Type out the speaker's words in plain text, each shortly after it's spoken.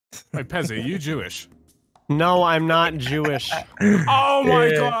Wait, Pezzy, are you Jewish? No, I'm not Jewish. Oh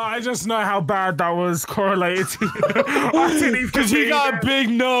my god, I just know how bad that was correlated to you. I didn't even Because you got a big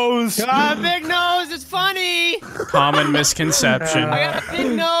nose. Got a big nose, it's funny! Common misconception. I got a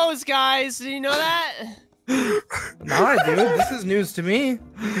big nose, guys. Do you know that? Nah, dude, this is news to me.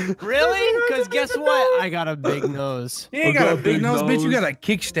 Really? Because guess what? I got a big nose. You ain't got a big nose, bitch. You got a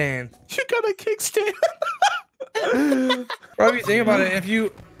kickstand. You got a kickstand. Bro, if you think about it, if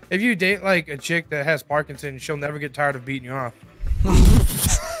you date like a chick that has Parkinson's, she'll never get tired of beating you off.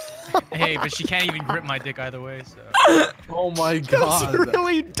 Hey, but she can't even grip my dick either way, so. Oh my god. That's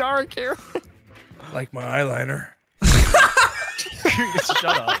really dark here. Like my eyeliner. Shut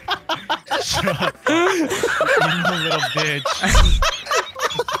up. Shut up. You little bitch.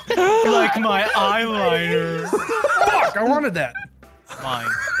 Like my eyeliner. Fuck, I wanted that. Mine.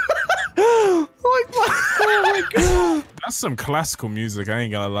 Oh my god. That's some classical music, I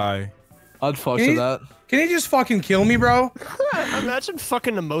ain't gonna lie. I'd fuck to that. Can you just fucking kill me, bro? Imagine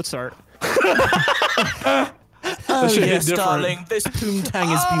fucking a Mozart. Oh, yes, darling. This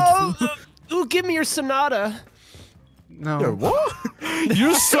poontang is beautiful. Ooh, give me your sonata. No. What?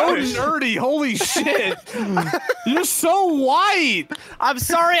 You're so nerdy. Holy shit. You're so white. I'm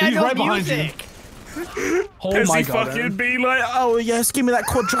sorry, I He's know right behind you. music. Oh Does my he god. fucking be like, oh yes, give me that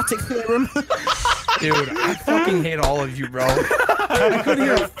quadratic theorem. Dude, I fucking hate all of you, bro. I couldn't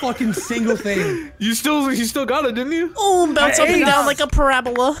hear a fucking single thing. You still got it, didn't you? Oh, bounce up and down like a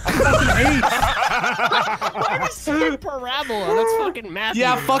parabola. Why is this parabola? That's fucking math.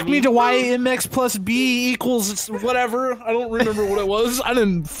 Yeah, fuck me to y mx plus b equals whatever. I don't remember what it was. I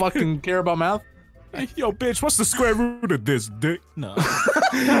didn't fucking care about math. Yo, bitch, what's the square root of this, dick? No.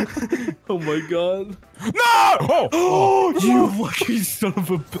 Oh my god. No! Oh, you lucky son of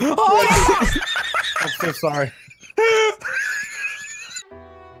a bitch. Oh, I'm so sorry.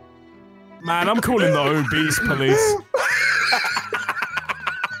 Man, I'm calling the obese police.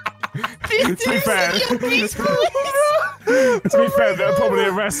 To be fair, they'll probably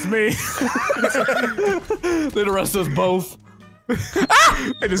arrest me. They'd arrest us both.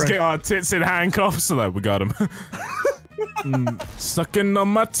 They just get our tits in handcuffs. So that we got them. Sucking on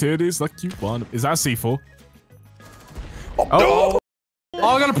my titties like you want. Is that C4? Oh,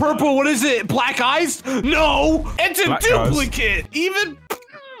 I got a purple. What is it? Black eyes? No, it's a Black duplicate. Even.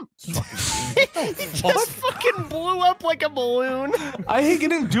 He just fucking blew up like a balloon. I hate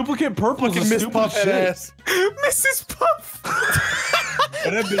getting duplicate purples. Fucking Miss Puff shit. ass. Mrs. Puff.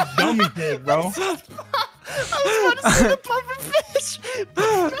 And that bitch dummy did, bro. I was about to say the puffer fish.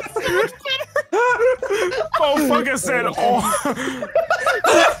 That's so much better. Oh, fucker said, oh.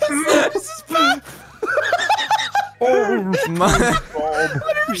 Mrs. Puff.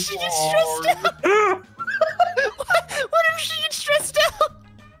 Whatever she gets stressed out. Whatever she gets stressed out.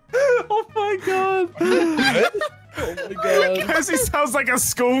 Oh my god. Oh my god. Because he sounds like a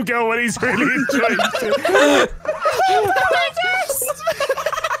schoolgirl when he's really enjoying it. Oh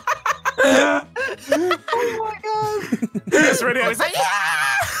my god. He's ready. He's like,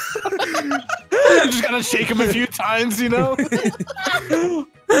 You just gotta shake him a few times, you know?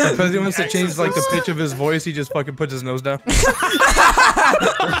 Because he wants to change like the pitch of his voice, he just fucking puts his nose down.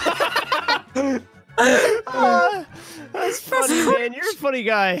 That's funny, man. You're a funny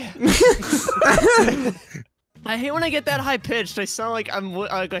guy. I hate when I get that high pitched. I sound like I'm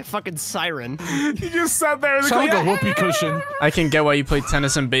like a fucking siren. you just sat there in the Sound like corner. a whoopee cushion. I can get why you played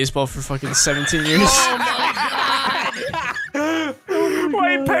tennis and baseball for fucking 17 years. Oh my god!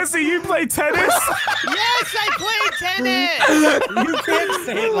 Wait, Pezzy, you play tennis? Yes, I played tennis. You can't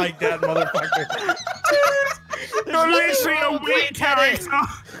say it like that, motherfucker. You're literally a weak character.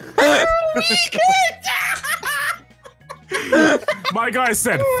 My guy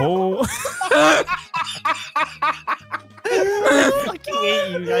said 4. I fucking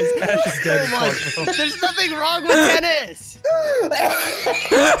hate you guys so much. There's nothing wrong with tennis.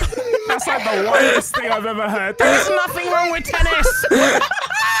 That's like the whitest thing I've ever heard. There's nothing wrong with tennis.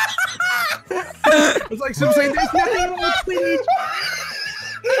 It's like some saying there's nothing wrong with Twitch.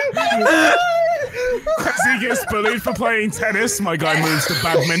 As he gets bullied for playing tennis, my guy moves to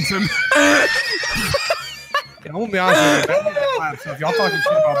badminton. Yeah, I'm gonna be honest with you, badminton slaps, so if y'all talking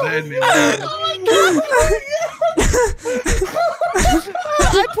shit about badminton,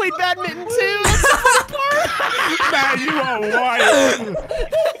 I played badminton too. That's the funny part. Man, you are white.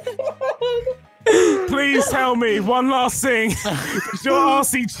 Please tell me one last thing. It's your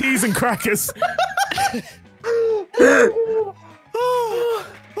RC cheese and crackers. Oh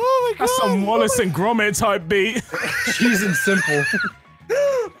my god. That's some Wallace and Gromit type beat. cheese and simple.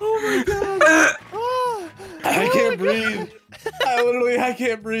 Oh my god. I can't breathe. I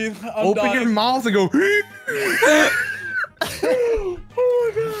can't breathe. I'm Open dying. your mouth and go.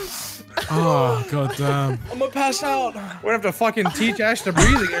 Oh god damn. I'm gonna pass out. We're gonna have to fucking teach Ash to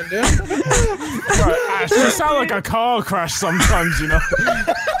breathe again, dude. Right, Ash, you sound like a car crash sometimes, you know.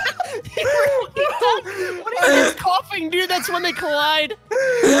 What is this coughing, dude? That's when they collide.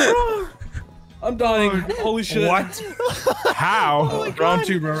 I'm dying. Holy shit. What? How? Round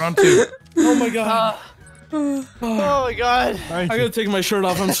 2, bro. Round 2. Oh my god. Oh my god. I gotta take my shirt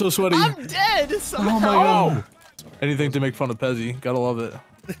off. I'm so sweaty. I'm dead. Oh my god. Anything to make fun of Pezzy. Gotta love it.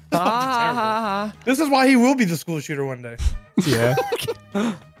 This is why he will be the school shooter one day. Yeah.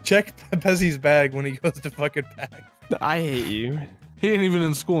 Check Pezzy's bag when he goes to fucking pack. I hate you. He ain't even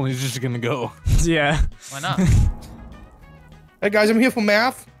in school and he's just gonna go. Yeah. Why not? Hey guys, I'm here for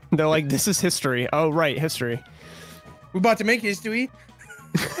math. They're like, this is history. Oh, right, history. We're about to make history.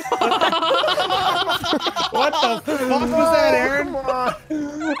 What the fuck was that, Aaron?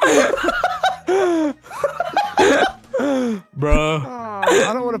 Bruh.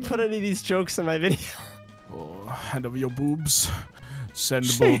 I don't want to put any of these jokes in my video. Oh, hand over your boobs. Send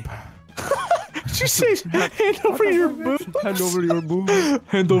the boob. She says, hand over your boobs. Hand over your boobs.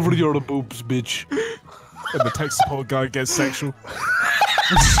 Hand over your boobs, bitch. And the tech support guy gets sexual.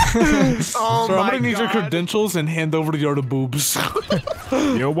 Oh Sir, I'm my gonna need your god. credentials and hand over your boobs.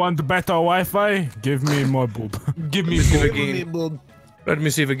 You want better Wi-Fi? Give me more boob. Give me see boob. again. Let me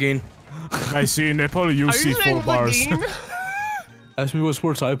see if again. I see nipple, you Are see you 4 saying bars. Vagine? Ask me what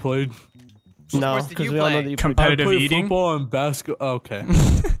sports I played. No, sports did because you we all know play? that you Competitive I played eating? football and basketball. Okay.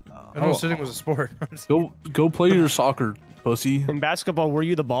 I know sitting was a sport. Go play your soccer, pussy. In basketball, were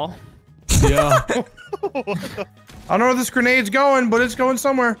you the ball? Yeah. I don't know where this grenade's going, but it's going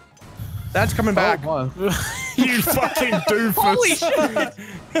somewhere. That's coming back. You fucking doofus. Holy shit!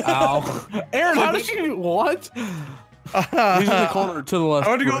 Ow. Aaron, how did you what? He's in the corner to the left. I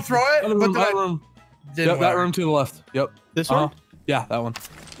went to go throw it, That but room, then that room. didn't Yep, that work. room to the left. Yep. This one? Yeah, that one.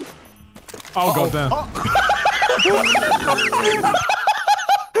 Oh god damn.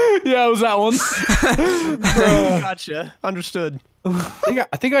 Yeah, it was that one. Gotcha. Understood.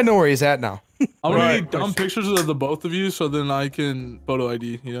 I think I know where he's at now. I'm gonna Right. need dumb pictures of the both of you so then I can photo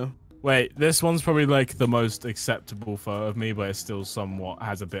ID, you know? Wait, this one's probably like the most acceptable photo of me, but it still somewhat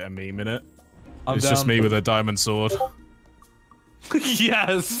has a bit of meme in it. It's just me with a diamond sword.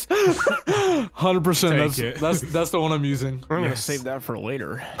 Yes. 100%. Take it. That's the one I'm using. I'm gonna save that for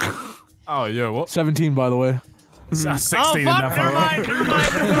later. Oh, yeah, what? 17, by the way. That's 16 in that photo.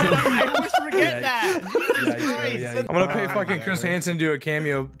 I always forget that. I'm gonna pay fucking Chris Hansen to do a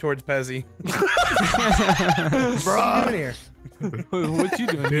cameo towards Pezzy. Bro, what are you doing here? What you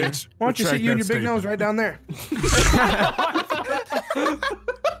doing, here? Bitch. Why don't you sit Retract you and your that big nose right down there?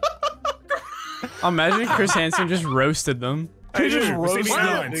 Imagine Chris Hansen just roasted them. Hey, just dude, roasted sit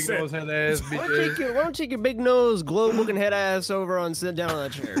down, Big sit. nose head ass Why bitches. don't you take your big nose, globe-looking head ass over and sit down on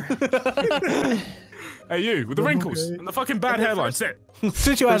that chair? Hey, you, with the wrinkles and the fucking bad hairline, sit.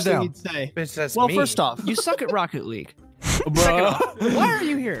 Sit your ass First thing down. you'd say. Bitch, that's Well, me. first off, you suck at Rocket League. Bro. Why are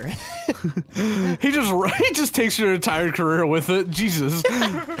you here? He just takes your entire career with it. Jesus.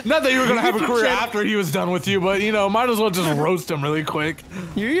 Not that you were gonna have a career after he was done with you, but you know, might as well just roast him really quick.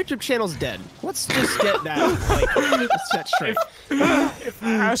 Your YouTube channel's dead. Let's just get that set straight.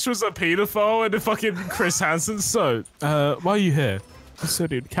 Ash was a pedophile and the fucking Chris Hansen. So, why are you here? He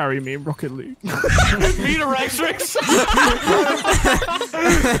said he'd carry me in Rocket League. Meet a Rectrixx.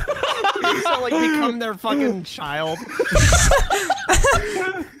 You sound like become their fucking child.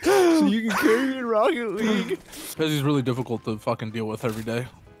 So you can carry me in Rocket League. Because he's really difficult to fucking deal with every day.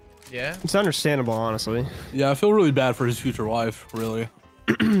 Yeah. It's understandable, honestly. Yeah, I feel really bad for his future wife, really.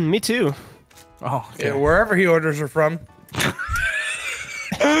 Me too. Oh, okay. Yeah, wherever he orders her from.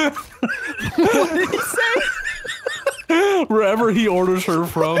 What did he say? Wherever he orders her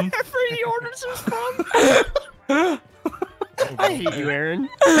from. Wherever he orders her from. I hate you, Aaron.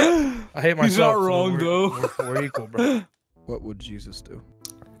 I hate myself. He's not so wrong, though. We're equal, bro. What would Jesus do?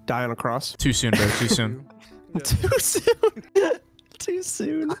 Die on a cross. Too soon, bro. Too soon. Too soon. Too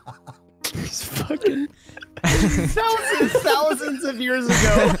soon. It's fucking thousands of years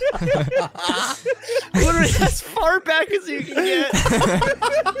ago. Literally as far back as you can get.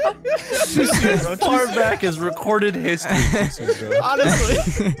 As far back as recorded history.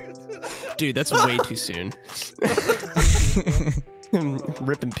 Honestly. Dude, that's way too soon.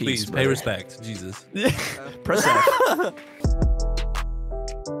 Rip in peace. Please pay respect, Jesus. Press F.